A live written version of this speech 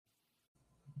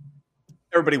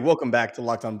Everybody, welcome back to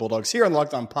Locked On Bulldogs here on the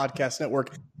Locked On Podcast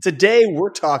Network. Today, we're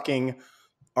talking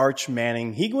Arch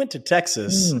Manning. He went to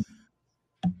Texas.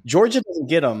 Georgia doesn't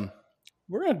get him.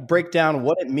 We're going to break down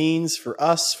what it means for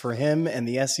us, for him, and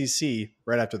the SEC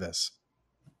right after this.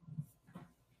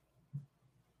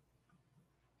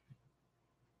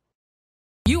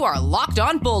 You are Locked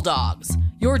On Bulldogs,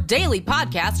 your daily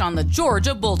podcast on the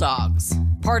Georgia Bulldogs.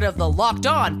 Part of the Locked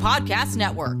On Podcast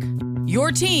Network,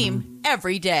 your team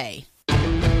every day.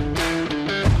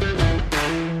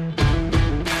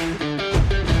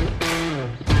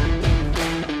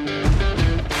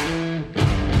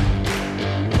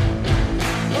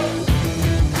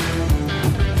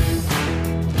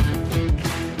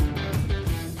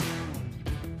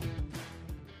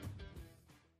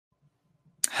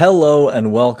 Hello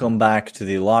and welcome back to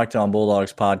the Locked On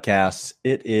Bulldogs podcast.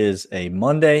 It is a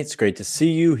Monday. It's great to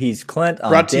see you. He's Clint.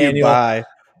 I'm Brought Daniel.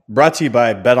 to you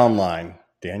by Bet Online.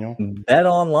 Daniel? Bet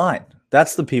Online.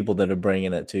 That's the people that are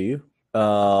bringing it to you.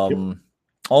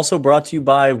 Also brought to you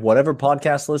by whatever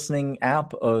podcast listening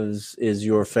app is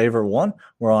your favorite one.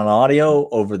 We're on audio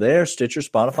over there, Stitcher,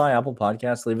 Spotify, Apple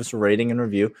Podcasts. Leave us a rating and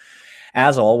review.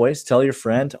 As always, tell your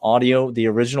friend, audio, the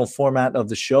original format of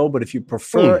the show. But if you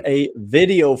prefer a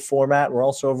video format, we're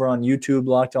also over on YouTube,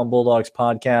 Locked On Bulldogs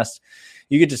podcast.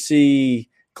 You get to see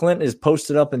Clint is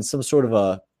posted up in some sort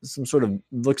of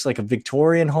looks like a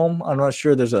Victorian home. I'm not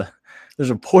sure. There's a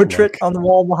portrait on the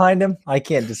wall behind him. I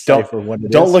can't decipher what it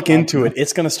is. Don't look into it.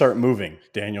 It's going to start moving,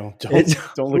 Daniel.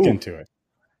 Don't look into it.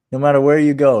 No matter where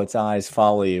you go, its eyes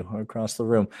follow you across the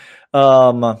room.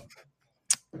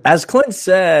 As Clint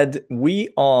said, we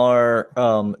are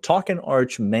talking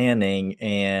Arch Manning,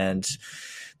 and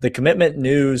the commitment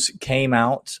news came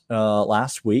out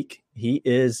last week. He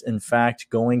is, in fact,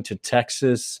 going to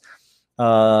Texas,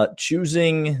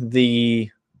 choosing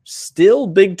the still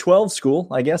Big 12 school,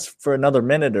 I guess, for another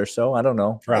minute or so. I don't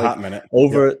know. For a hot minute.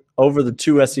 Over the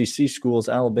two SEC schools,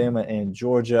 Alabama and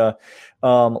Georgia. A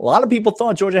lot of people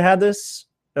thought Georgia had this.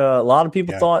 A lot of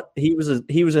people thought he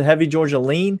was a heavy Georgia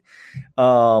lean.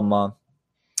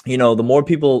 The more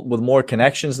people with more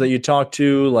connections that you talk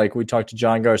to, like we talked to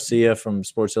John Garcia from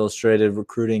Sports Illustrated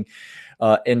recruiting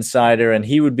insider, and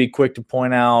he would be quick to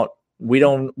point out, we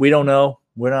don't know.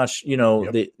 We're not,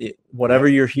 whatever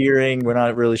you're hearing, we're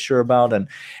not really sure about. And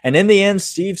in the end,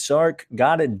 Steve Sark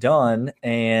got it done,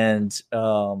 and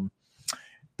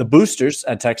the boosters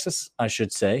at Texas, I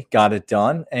should say, got it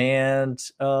done, and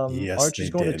Arch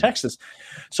is going to Texas.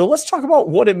 So let's talk about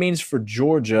what it means for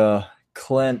Georgia,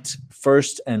 Clint,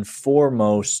 first and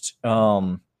foremost.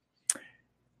 I'll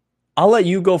let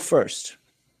you go first.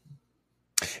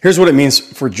 Here's what it means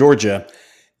for Georgia.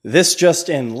 This just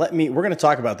in, we're going to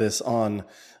talk about this on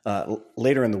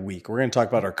later in the week. We're going to talk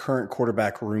about our current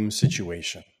quarterback room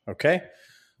situation, okay?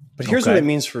 But here's what it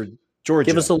means for Georgia.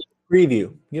 Give us a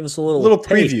preview. Give us a little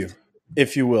preview,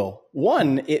 if you will.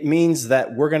 One, it means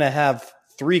that we're going to have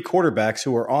three quarterbacks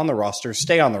who are on the roster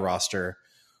stay on the roster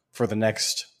for the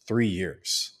next 3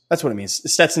 years. That's what it means.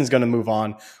 Stetson's going to move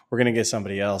on. We're going to get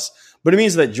somebody else. But it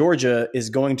means that Georgia is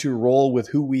going to roll with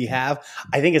who we have.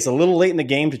 I think it's a little late in the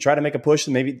game to try to make a push.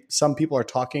 And maybe some people are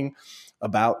talking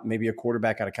about maybe a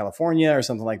quarterback out of California or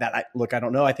something like that. I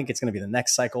don't know. I think it's going to be the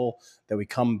next cycle that we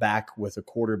come back with a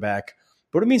quarterback.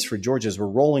 But what it means for Georgia is we're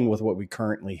rolling with what we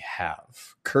currently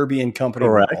have. Kirby and company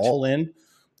are all in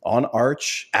on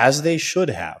Arch, as they should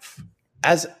have.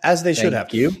 As they should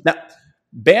have. You. Now,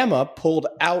 Bama pulled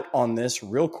out on this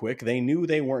real quick. They knew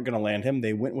they weren't going to land him.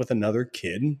 They went with another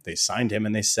kid. They signed him,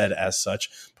 and they said as such.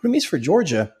 But what it means for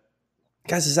Georgia,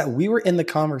 guys, is that we were in the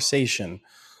conversation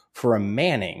for a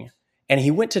Manning, and he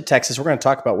went to Texas. We're going to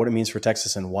talk about what it means for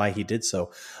Texas and why he did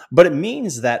so. But it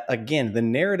means that, again, the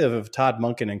narrative of Todd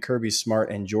Monken and Kirby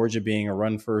Smart and Georgia being a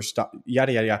run first,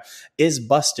 yada, yada, yada, is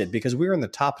busted because we were in the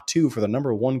top two for the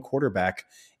number one quarterback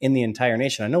in the entire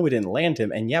nation. I know we didn't land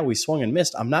him, and we swung and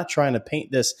missed. I'm not trying to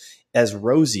paint this as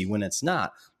rosy when it's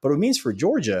not. But what it means for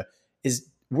Georgia is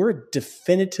we're a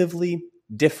definitively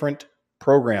different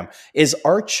program. Is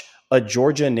Arch a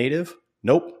Georgia native?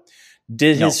 Nope.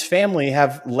 Did his family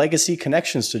have legacy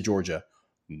connections to Georgia?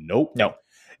 Nope. No.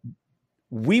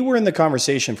 We were in the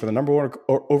conversation for the number one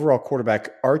overall quarterback,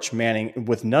 Arch Manning,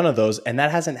 with none of those, and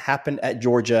that hasn't happened at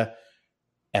Georgia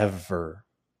ever.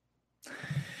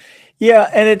 Yeah,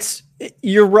 and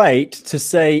you're right to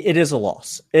say it is a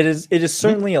loss. It is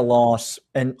certainly a loss,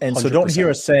 and so don't hear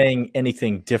us saying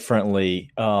anything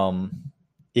differently.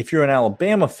 If you're an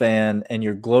Alabama fan and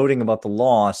you're gloating about the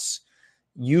loss,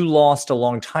 you lost a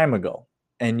long time ago,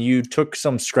 and you took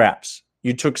some scraps.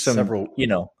 You took some, some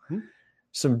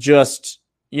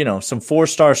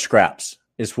 4-star scraps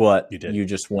is what you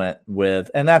just went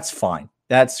with, and that's fine.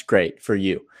 That's great for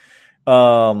you.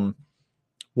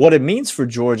 What it means for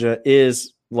Georgia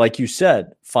is, like you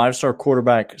said, 5-star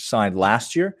quarterback signed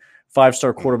last year,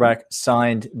 5-star quarterback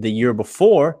signed the year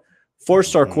before,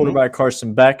 4-star quarterback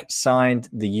Carson Beck signed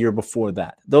the year before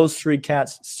that. Those 3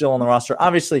 cats still on the roster.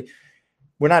 Obviously,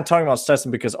 we're not talking about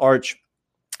Stetson because Arch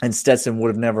and Stetson would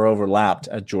have never overlapped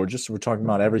at Georgia, so we're talking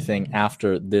about everything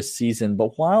after this season.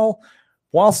 But while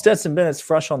Stetson Bennett's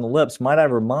fresh on the lips, might I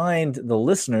remind the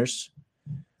listeners,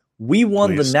 we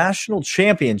won the national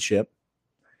championship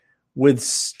with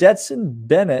Stetson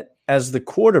Bennett as the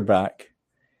quarterback.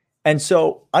 And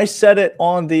so I said it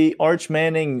on the Arch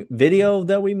Manning video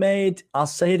that we made. I'll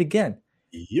say it again.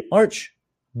 Yep. Arch,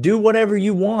 do whatever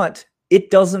you want. It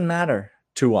doesn't matter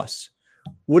to us.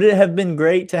 Would it have been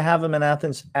great to have him in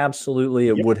Athens? Absolutely,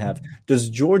 it would have. Does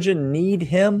Georgia need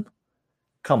him?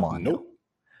 Come on. Nope.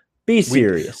 Be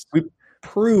serious. We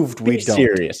proved we don't. Be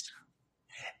serious.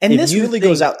 And this really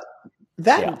goes out.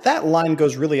 That line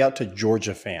goes really out to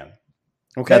Georgia fan.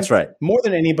 Okay? That's right. More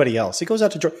than anybody else. It goes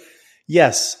out to Georgia.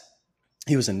 Yes,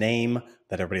 he was a name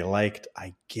that everybody liked.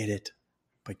 I get it.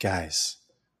 But guys,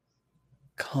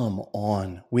 come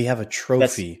on. We have a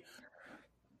trophy.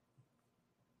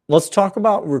 Let's talk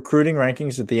about recruiting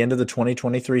rankings at the end of the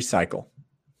 2023 cycle.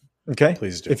 Okay?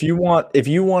 Please do. If you want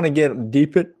to get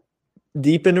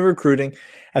deep into recruiting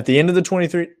at the end of the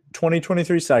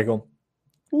 2023 cycle,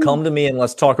 come to me and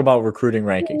let's talk about recruiting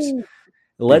rankings.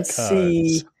 Let's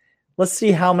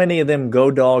see how many of them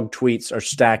Go Dog tweets are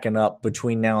stacking up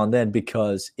between now and then,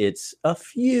 because it's a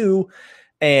few.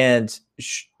 And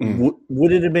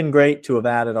would it have been great to have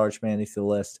added Arch Manning to the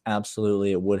list?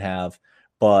 Absolutely, it would have.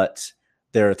 But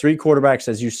there are 3 quarterbacks,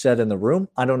 as you said, in the room.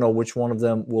 I don't know which one of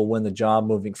them will win the job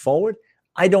moving forward.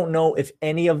 I don't know if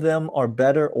any of them are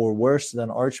better or worse than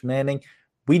Arch Manning.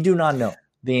 We do not know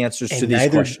the answers to these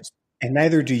questions. And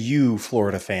neither do you,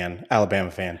 Florida fan,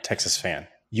 Alabama fan, Texas fan.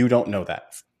 You don't know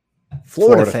that.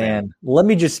 Florida fan, let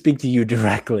me just speak to you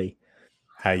directly.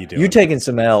 How you doing? You taking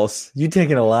some L's. You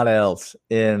taking a lot of L's.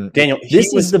 Daniel,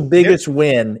 this is the biggest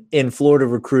win in Florida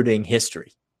recruiting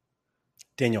history.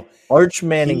 Daniel, Arch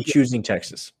Manning choosing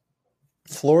Texas.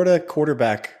 Florida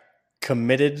quarterback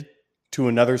committed to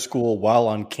another school while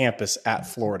on campus at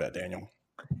Florida, Daniel.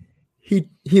 He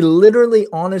literally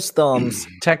on his thumbs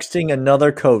texting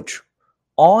another coach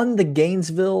on the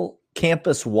Gainesville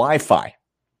campus Wi-Fi.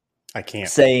 I can't.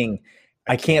 Saying,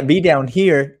 I can't be down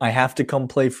here. I have to come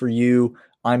play for you.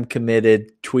 I'm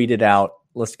committed. Tweet it out.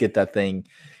 Let's get that thing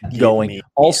going.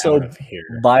 Also,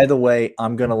 by the way,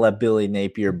 I'm going to let Billy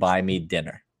Napier buy me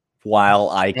dinner while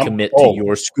I commit to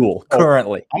your school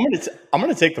currently. I'm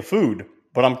going to take the food,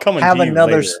 but I'm coming Have to you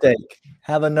another later. steak.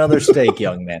 Have another steak,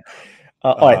 young man.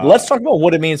 All right, let's talk about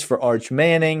what it means for Arch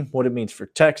Manning, what it means for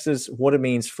Texas, what it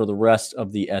means for the rest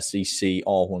of the SEC,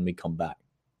 all when we come back.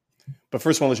 But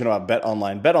first, I want to let you know about Bet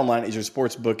Online. Bet Online is your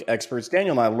sportsbook experts.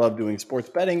 Daniel and I love doing sports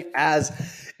betting, as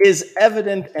is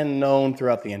evident and known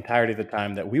throughout the entirety of the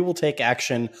time that we will take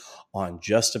action on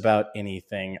just about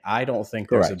anything. I don't think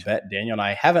there's a bet Daniel and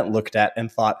I haven't looked at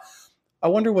and thought, I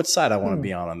wonder what side I want to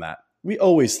be on that. We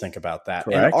always think about that.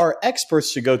 Correct. And our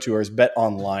experts to go to is Bet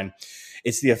Online.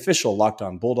 It's the official Locked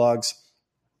On Bulldogs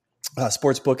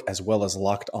sportsbook, as well as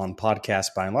Locked On Podcast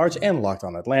by and large, and Locked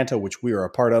On Atlanta, which we are a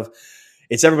part of.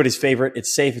 It's everybody's favorite.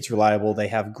 It's safe. It's reliable. They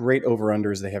have great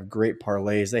over-unders. They have great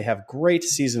parlays. They have great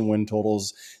season win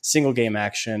totals, single game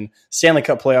action. Stanley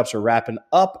Cup playoffs are wrapping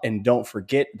up. And don't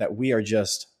forget that we are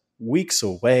just weeks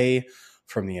away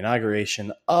from the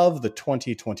inauguration of the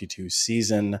 2022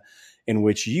 season, in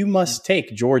which you must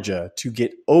take Georgia to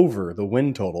get over the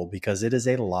win total, because it is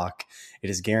a lock. It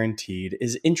is guaranteed. It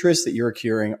is interest that you're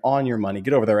accruing on your money.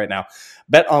 Get over there right now.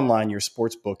 Bet Online, your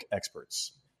sportsbook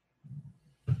experts.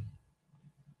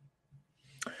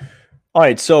 All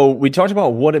right, so we talked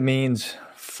about what it means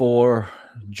for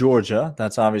Georgia.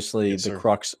 That's obviously the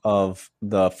crux of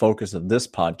the focus of this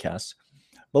podcast.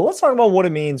 But let's talk about what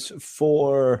it means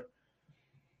for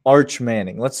Arch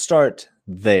Manning. Let's start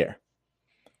there.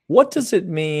 What does it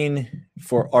mean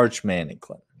for Arch Manning,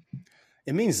 Clint?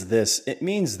 It means this. It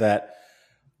means that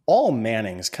all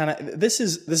Mannings this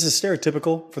is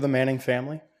stereotypical for the Manning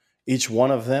family. Each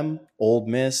one of them, Ole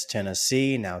Miss,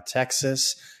 Tennessee, now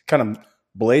Texas, kind of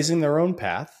blazing their own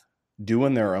path,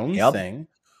 doing their own thing,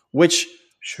 which,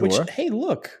 hey,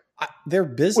 look, they're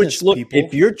business people.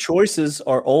 If your choices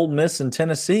are Ole Miss and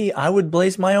Tennessee, I would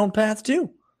blaze my own path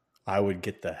too. I would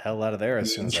get the hell out of there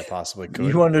as soon as I possibly could.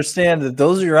 You understand that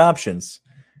those are your options.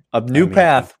 A new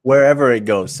path, wherever it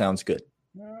goes, sounds good.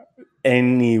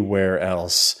 Anywhere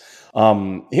else.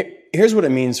 Here's what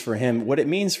it means for him. What it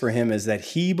means for him is that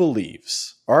he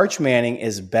believes Arch Manning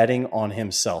is betting on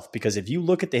himself. Because if you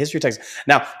look at the history of Texas,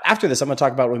 now after this, I'm going to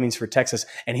talk about what it means for Texas.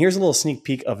 And here's a little sneak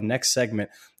peek of next segment.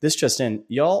 This just in,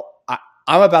 y'all.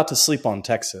 I'm about to sleep on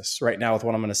Texas right now with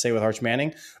what I'm going to say with Arch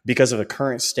Manning because of the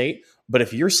current state. But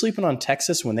if you're sleeping on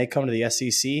Texas when they come to the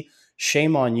SEC,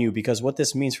 shame on you, because what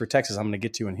this means for Texas, I'm going to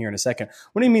get to in here in a second.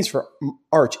 What it means for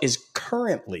Arch is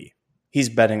currently he's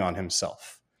betting on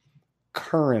himself.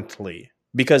 Currently,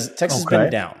 because Texas has been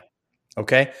down.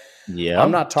 Okay. Yeah.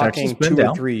 I'm not talking 2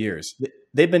 or 3 years.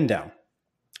 They've been down.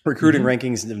 Recruiting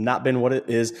rankings have not been what it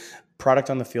is. Product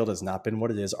on the field has not been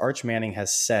what it is. Arch Manning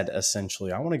has said,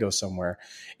 essentially, I want to go somewhere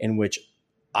in which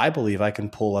I believe I can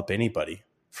pull up anybody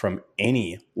from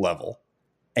any level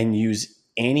and use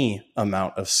any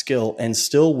amount of skill and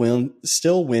still win,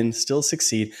 still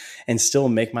succeed, and still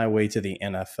make my way to the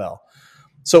NFL.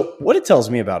 So what it tells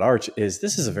me about Arch is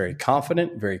this is a very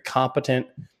confident, very competent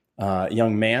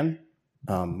young man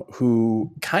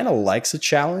who kind of likes a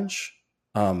challenge.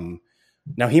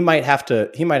 Now he might have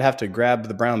to grab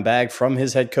the brown bag from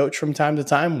his head coach from time to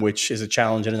time, which is a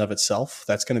challenge in and of itself.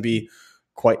 That's going to be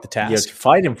quite the task. You have to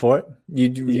fight him for it.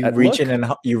 You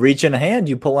reach in a hand,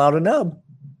 you pull out a nub.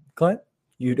 Clint,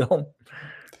 you don't.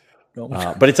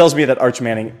 But it tells me that Arch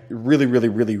Manning really, really,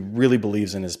 really, really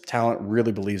believes in his talent,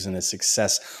 really believes in his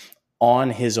success on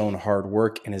his own hard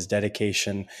work and his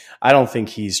dedication. I don't think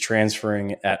he's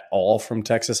transferring at all from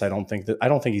Texas. I don't think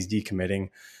he's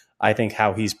decommitting. I think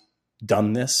how he's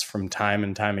done this from time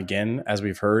and time again, as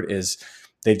we've heard, is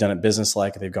they've done it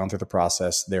business-like. They've gone through the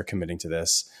process. They're committing to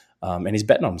this. And he's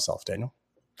betting on himself, Daniel.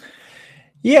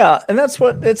 Yeah, and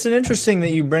it's an interesting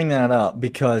that you bring that up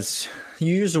because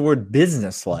you use the word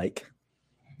business-like,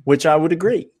 which I would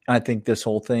agree. I think this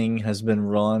whole thing has been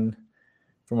run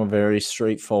from a very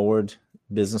straightforward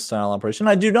business-style operation.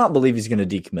 I do not believe he's going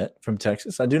to decommit from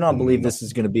Texas. I do not believe this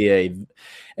is going to be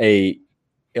a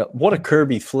what a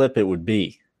Kirby flip it would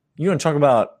be. You want to talk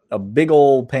about a big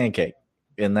old pancake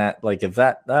in that, like if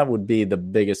that would be the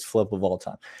biggest flip of all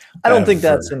time. I don't think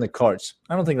that's in the cards.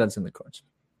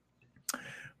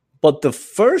 But the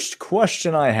first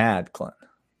question I had, Clint,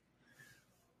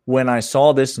 when I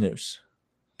saw this news,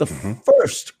 the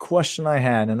first question I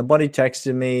had, and a buddy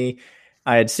texted me,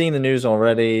 I had seen the news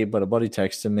already, but a buddy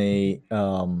texted me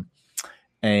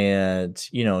and,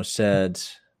 said,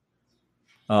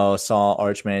 oh, saw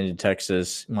Arch Manning in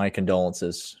Texas, my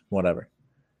condolences, whatever.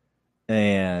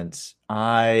 And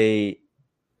I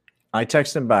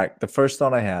texted him back the first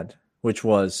thought I had, which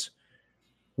was,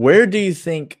 where do you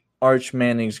think Arch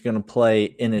Manning's going to play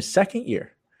in his second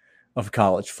year of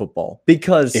college football?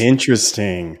 Because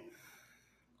interesting.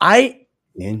 Do I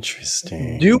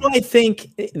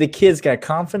think the kid's got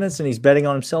confidence and he's betting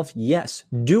on himself? Yes.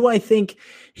 Do I think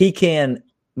he can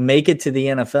make it to the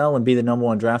NFL and be the number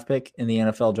one draft pick in the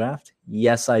NFL draft?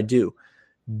 Yes, I do.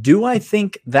 Do I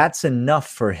think that's enough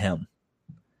for him?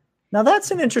 Now,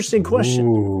 that's an interesting question.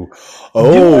 Ooh.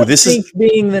 Oh, do I think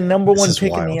being the number one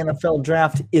pick in the NFL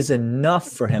draft is enough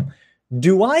for him?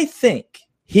 Do I think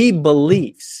he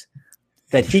believes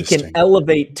that he can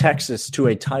elevate Texas to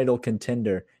a title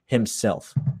contender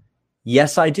himself?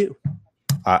 Yes, I do.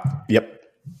 Yep.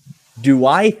 Do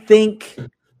I think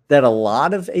that a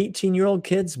lot of 18-year-old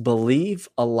kids believe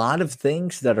a lot of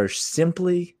things that are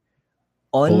simply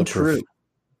untrue?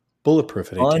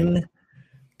 Bulletproof at 18.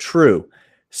 Untrue.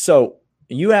 So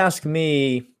you ask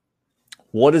me,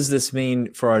 what does this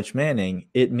mean for Arch Manning?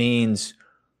 It means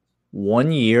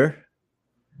 1 year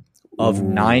of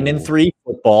 9-3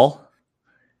 football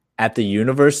at the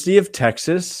University of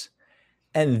Texas,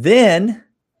 and then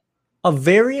a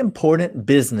very important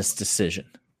business decision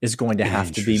is going to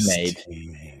have to be made.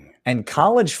 And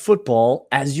college football,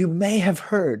 as you may have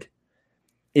heard,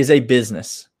 is a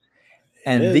business.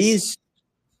 And these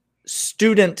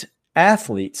student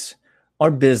athletes are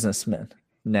businessmen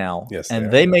now. Yes, and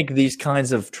they make these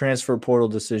kinds of transfer portal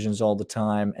decisions all the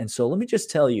time. And so let me just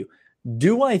tell you,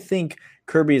 do I think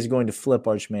Kirby is going to flip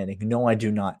Arch Manning? No, I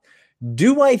do not.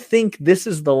 Do I think this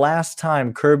is the last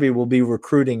time Kirby will be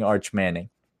recruiting Arch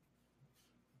Manning?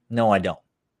 No, I don't.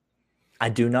 I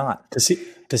do not. Does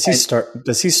he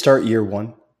start year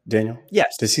one, Daniel?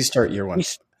 Yes. Does he start year one?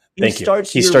 He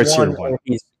starts year one.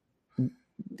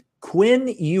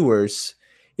 Quinn Ewers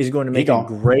is going to make a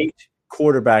great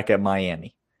quarterback at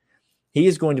Miami. He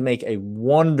is going to make a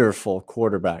wonderful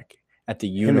quarterback at the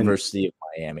University of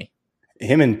Miami.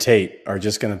 Him and Tate are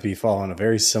just going to be following a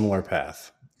very similar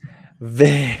path.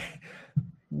 Very,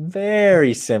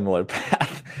 very similar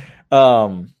path.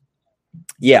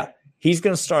 Yeah, he's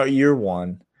going to start year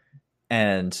one,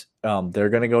 and they're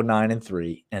going to go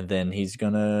 9-3, and then he's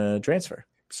going to transfer.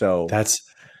 So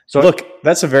look,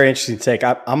 that's a very interesting take.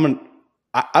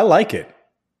 I like it.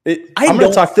 I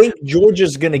don't think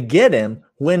Georgia's going to get him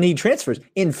when he transfers.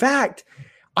 In fact,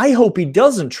 I hope he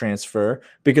doesn't transfer,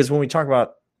 because when we talk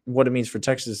about what it means for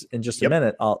Texas in just a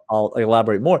minute, I'll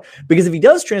elaborate more. Because if he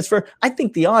does transfer, I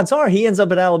think the odds are he ends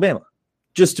up at Alabama,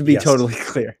 just to be totally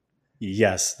clear.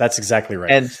 Yes, that's exactly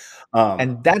right.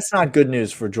 And that's not good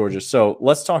news for Georgia. So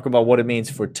let's talk about what it means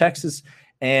for Texas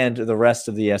and the rest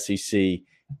of the SEC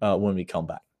when we come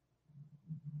back.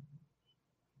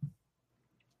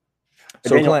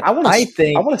 So Daniel, Clint, I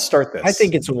want to start this. I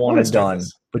think it's a one and done.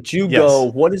 But you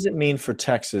go, what does it mean for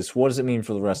Texas? What does it mean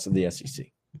for the rest of the SEC?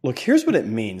 Look, here's what it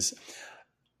means.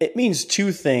 It means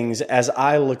two things as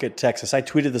I look at Texas. I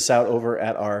tweeted this out over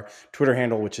at our Twitter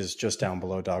handle, which is just down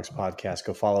below Dogs Podcast.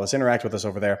 Go follow us, interact with us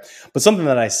over there. But something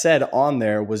that I said on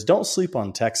there was don't sleep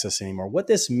on Texas anymore. What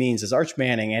this means is Arch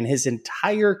Manning and his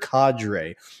entire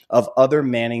cadre of other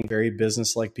Manning, very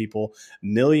business-like people,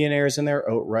 millionaires in their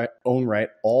own right,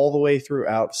 all the way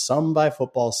throughout, some by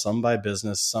football, some by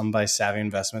business, some by savvy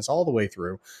investments, all the way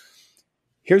through.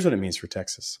 Here's what it means for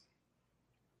Texas.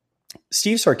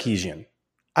 Steve Sarkisian.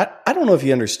 I don't know if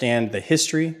you understand the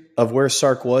history of where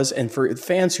Sark was, and for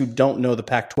fans who don't know the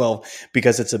Pac-12,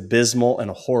 because it's abysmal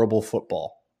and a horrible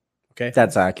football. Okay,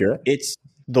 that's accurate. It's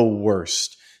the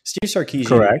worst. Steve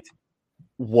Sarkisian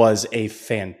was a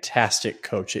fantastic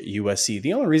coach at USC.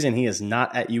 The only reason he is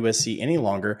not at USC any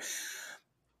longer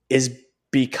is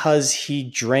because he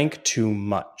drank too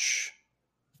much.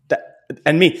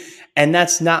 And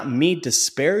that's not me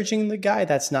disparaging the guy.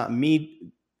 That's not me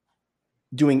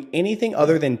doing anything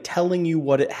other than telling you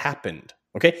what it happened.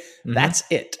 Okay. Mm-hmm. That's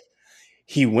it.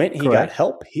 He went, he got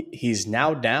help. He's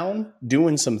now down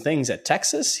doing some things at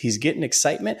Texas. He's getting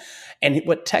excitement. And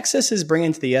what Texas is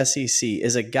bringing to the SEC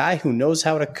is a guy who knows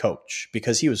how to coach,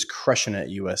 because he was crushing it at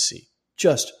USC,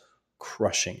 just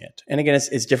crushing it. And again,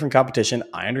 it's different competition.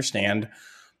 I understand.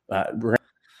 We're going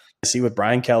to see with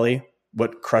Brian Kelly,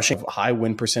 what crushing high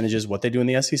win percentages, what they do in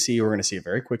the SEC. We're going to see it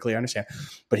very quickly. I understand.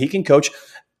 But he can coach.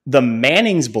 The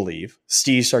Mannings believe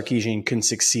Steve Sarkisian can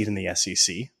succeed in the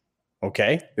SEC.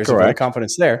 Okay. There's a lot of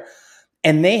confidence there.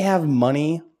 And they have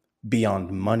money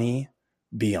beyond money,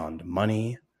 beyond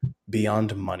money,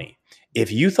 beyond money.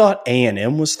 If you thought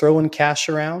A&M was throwing cash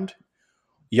around,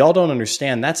 y'all don't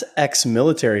understand. That's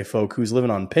ex-military folk who's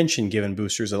living on pension giving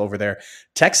boosters over there.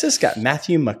 Texas got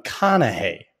Matthew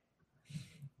McConaughey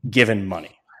giving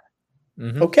money.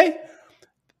 Mm-hmm. Okay.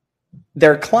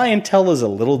 Their clientele is a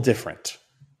little different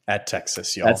at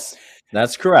Texas, y'all.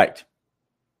 That's correct.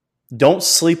 Don't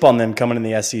sleep on them coming in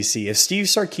the SEC. If Steve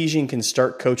Sarkisian can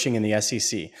start coaching in the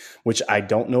SEC, which I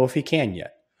don't know if he can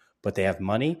yet, but they have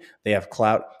money, they have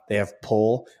clout, they have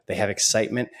pull, they have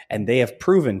excitement, and they have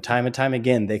proven time and time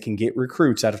again they can get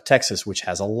recruits out of Texas, which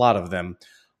has a lot of them.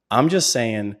 I'm just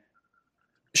saying,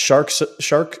 Sark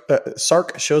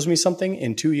shows me something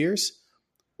in 2 years.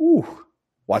 Ooh,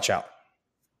 watch out.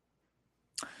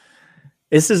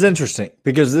 This is interesting,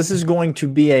 because this is going to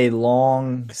be a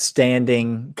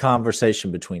long-standing conversation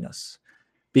between us,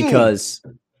 because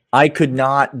I could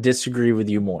not disagree with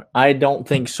you more. I don't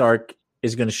think Sark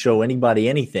is going to show anybody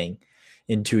anything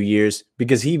in 2 years,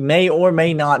 because he may or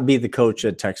may not be the coach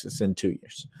at Texas in 2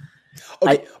 years.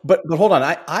 Okay, but hold on.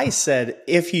 I said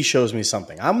if he shows me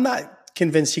something. I'm not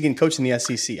convinced he can coach in the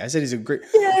SEC. I said he's a great.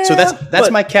 Yeah, so that's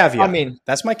my caveat. I mean,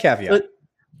 that's my caveat.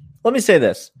 Let me say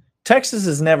this. Texas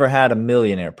has never had a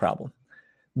millionaire problem.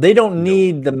 They don't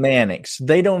need the Mannings.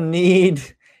 They don't need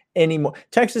any more.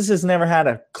 Texas has never had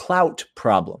a clout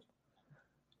problem.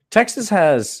 Texas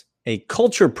has a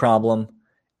culture problem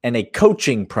and a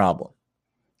coaching problem.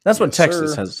 That's what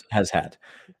Texas has had.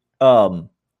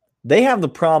 They have the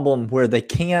problem where they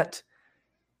can't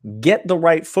get the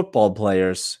right football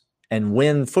players and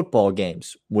win football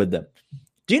games with them.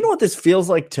 Do you know what this feels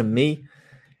like to me?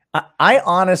 I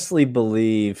honestly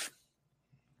believe,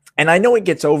 and I know it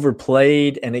gets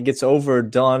overplayed and it gets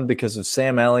overdone because of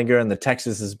Sam Ehlinger and the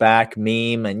Texas is back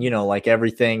meme, and like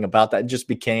everything about that just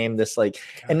became this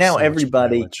and now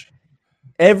so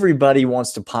everybody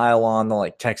wants to pile on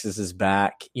the Texas is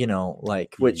back,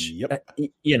 which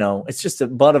it's just the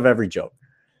butt of every joke.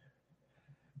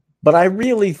 But I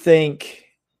really think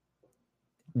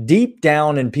deep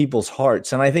down in people's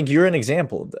hearts, and I think you're an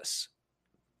example of this,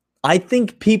 I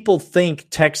think people think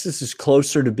Texas is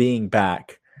closer to being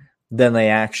back than they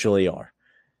actually are.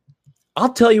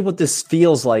 I'll tell you what this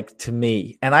feels like to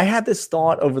me. And I had this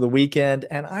thought over the weekend,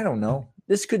 and I don't know.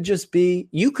 This could just be,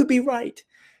 you could be right.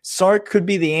 Sark could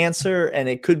be the answer, and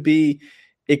it could be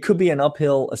an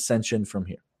uphill ascension from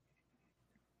here.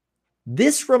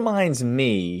 This reminds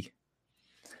me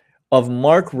of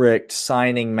Mark Richt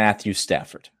signing Matthew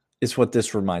Stafford, is what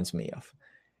this reminds me of.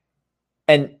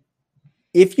 And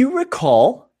if you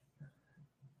recall,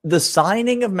 the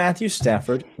signing of Matthew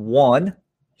Stafford, one,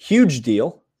 huge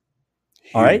deal.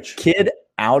 Huge. All right, kid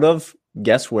out of,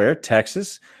 guess where,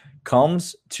 Texas,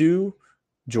 comes to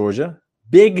Georgia,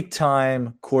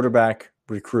 big-time quarterback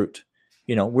recruit.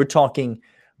 You know, we're talking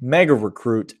mega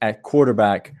recruit at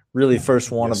quarterback, really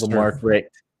first one of the Mark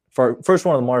Richt. First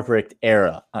one of the Mark Richt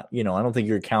era. You know, I don't think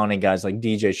you're counting guys like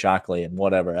DJ Shockley and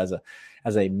whatever as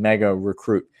a mega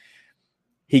recruit.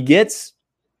 He gets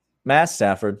Matt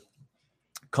Stafford,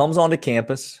 comes onto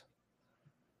campus.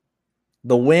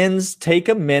 The wins take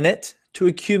a minute to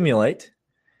accumulate,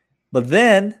 but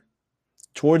then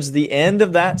towards the end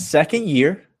of that second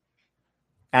year,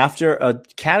 after a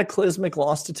cataclysmic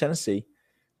loss to Tennessee,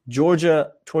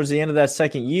 Georgia, towards the end of that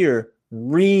second year,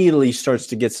 really starts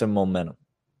to get some momentum.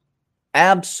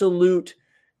 Absolute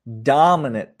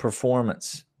dominant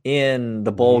performance in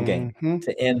the bowl game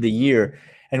to end the year.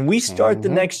 And we start the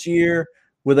next year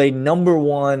with a number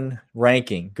one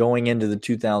ranking going into the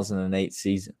 2008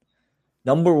 season.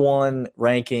 Number one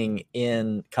ranking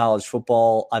in college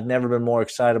football. I've never been more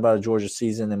excited about a Georgia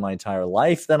season in my entire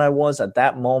life than I was at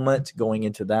that moment going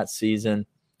into that season.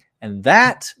 And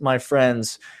that, my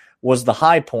friends, was the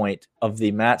high point of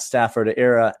the Matt Stafford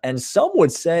era, and some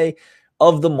would say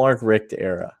of the Mark Richt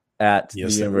era at the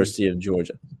University of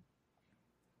Georgia.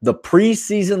 The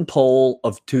preseason poll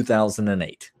of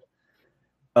 2008.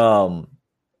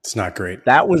 It's not great.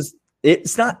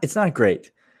 It's not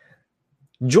great.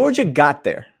 Georgia got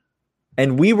there,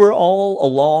 and we were all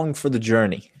along for the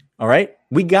journey. All right?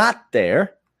 We got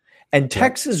there, and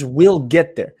Texas will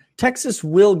get there. Texas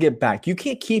will get back. You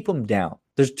can't keep them down.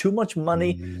 There's too much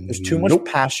money. There's too much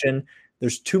passion.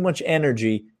 There's too much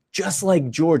energy, just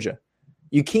like Georgia.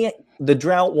 You can't – the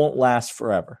drought won't last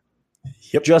forever.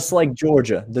 Yep. Just like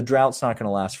Georgia, the drought's not going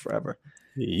to last forever.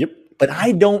 Yep. But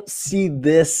I don't see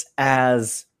this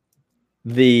as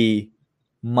the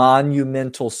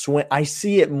monumental swing. I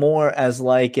see it more as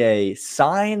like a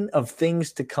sign of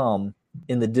things to come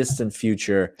in the distant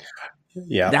future.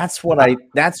 Yeah. That's what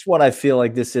I feel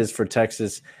like this is for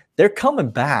Texas. They're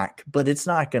coming back, but it's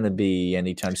not going to be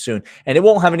anytime soon. And it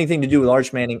won't have anything to do with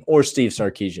Arch Manning or Steve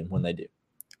Sarkisian when they do.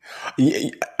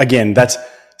 Again, that's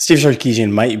Steve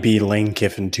Sarkisian might be Lane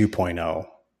Kiffin 2.0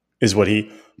 is what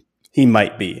he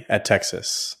might be at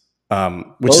Texas,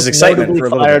 which is excitement for a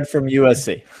little fired bit. From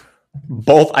USC.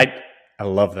 Both. I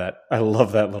love that. I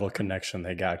love that little connection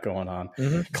they got going on.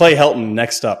 Clay Helton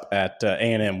next up at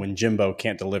A&M when Jimbo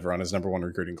can't deliver on his number one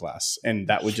recruiting class. And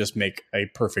that would just make a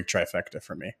perfect trifecta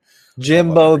for me.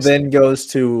 Jimbo then goes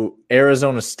to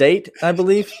Arizona State, I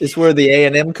believe, is where the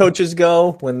A&M coaches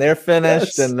go when they're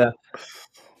finished. Yes. And the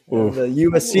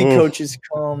USC coaches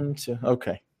come to –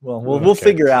 okay. Well, we'll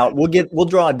figure out. We'll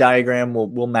draw a diagram.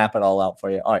 We'll map it all out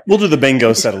for you. All right. We'll do the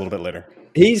bingo set a little bit later.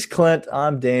 He's Clint.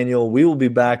 I'm Daniel. We will be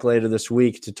back later this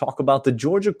week to talk about the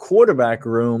Georgia quarterback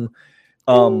room.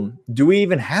 Do we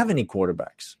even have any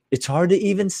quarterbacks? It's hard to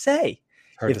even say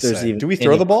if there's even. Do we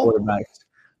throw the ball quarterbacks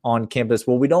on campus?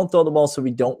 Well, we don't throw the ball, so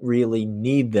we don't really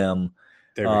need them.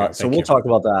 There we go. So we'll talk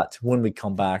about that when we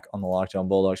come back on the Locked On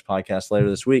Bulldogs podcast later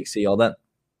this week. See y'all then.